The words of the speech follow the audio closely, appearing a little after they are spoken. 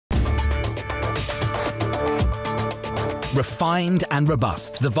Refined and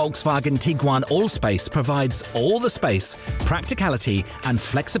robust, the Volkswagen Tiguan Allspace provides all the space, practicality and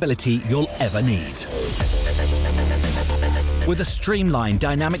flexibility you'll ever need. With a streamlined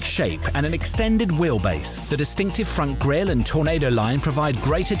dynamic shape and an extended wheelbase, the distinctive front grille and tornado line provide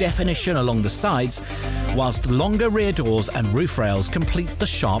greater definition along the sides, whilst longer rear doors and roof rails complete the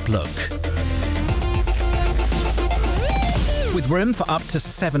sharp look. With room for up to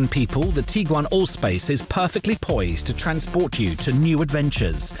 7 people, the Tiguan Allspace is perfectly poised to transport you to new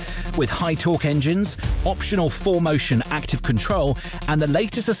adventures. With high-torque engines, optional 4-motion active control, and the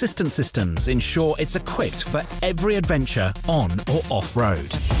latest assistance systems ensure it's equipped for every adventure on or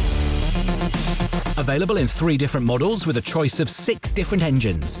off-road. Available in 3 different models with a choice of 6 different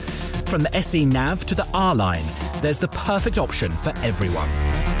engines. From the SE Nav to the R-Line, there's the perfect option for everyone.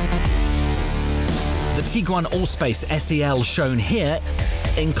 The Tiguan Allspace SEL shown here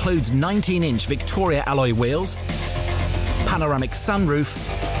includes 19-inch Victoria alloy wheels, panoramic sunroof,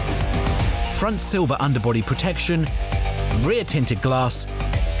 front silver underbody protection, rear tinted glass,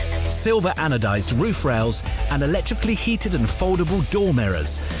 silver anodized roof rails and electrically heated and foldable door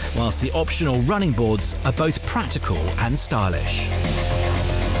mirrors, whilst the optional running boards are both practical and stylish.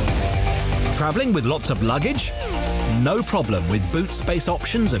 Travelling with lots of luggage? No problem with boot space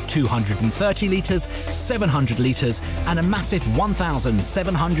options of 230 litres, 700 litres and a massive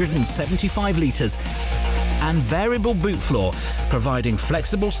 1,775 litres, and variable boot floor, providing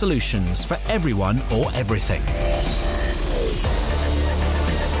flexible solutions for everyone or everything.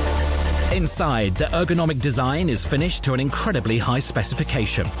 Inside, the ergonomic design is finished to an incredibly high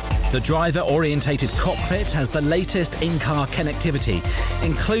specification. The driver-orientated cockpit has the latest in-car connectivity,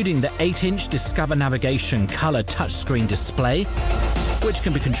 including the 8-inch Discover Navigation colour touchscreen display, which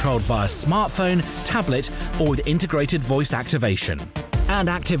can be controlled via smartphone, tablet or with integrated voice activation. And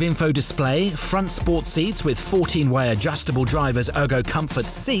active info display, front sport seats with 14-way adjustable driver's ergo comfort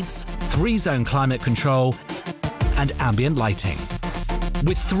seats, 3-zone climate control and ambient lighting.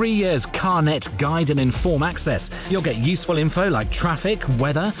 With 3 years CarNet Guide and Inform access, you'll get useful info like traffic,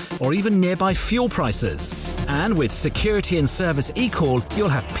 weather, or even nearby fuel prices. And with Security and Service eCall, you'll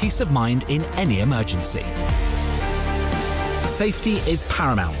have peace of mind in any emergency. Safety is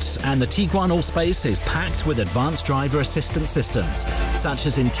paramount, and the Tiguan Allspace is packed with advanced driver assistance systems, such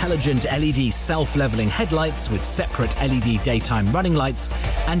as intelligent LED self-leveling headlights with separate LED daytime running lights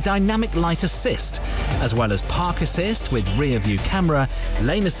and dynamic light assist, as well as park assist with rear view camera,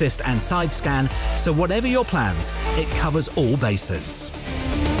 lane assist and side scan, so whatever your plans, it covers all bases.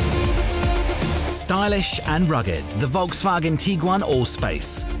 Stylish and rugged, the Volkswagen Tiguan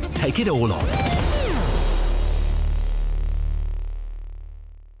Allspace. Take it all on.